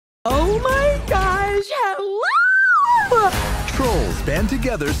Trolls Band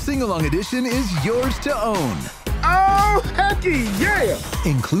Together Sing-Along Edition is yours to own. Oh, hecky yeah!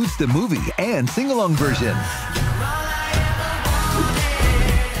 Includes the movie and sing-along version.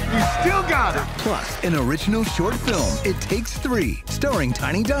 You still got it! Plus, an original short film, It Takes Three, starring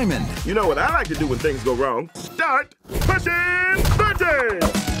Tiny Diamond. You know what I like to do when things go wrong? Start pushing buttons!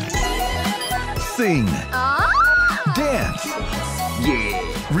 Sing. Dance.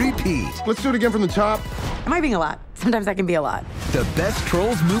 Yeah! Repeat. Let's do it again from the top. Am I being a lot? Sometimes I can be a lot. The best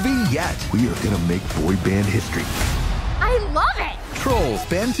Trolls movie yet. We are gonna make boy band history. I love it! Trolls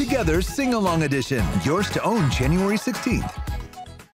Band Together Sing-Along Edition. Yours to own January 16th.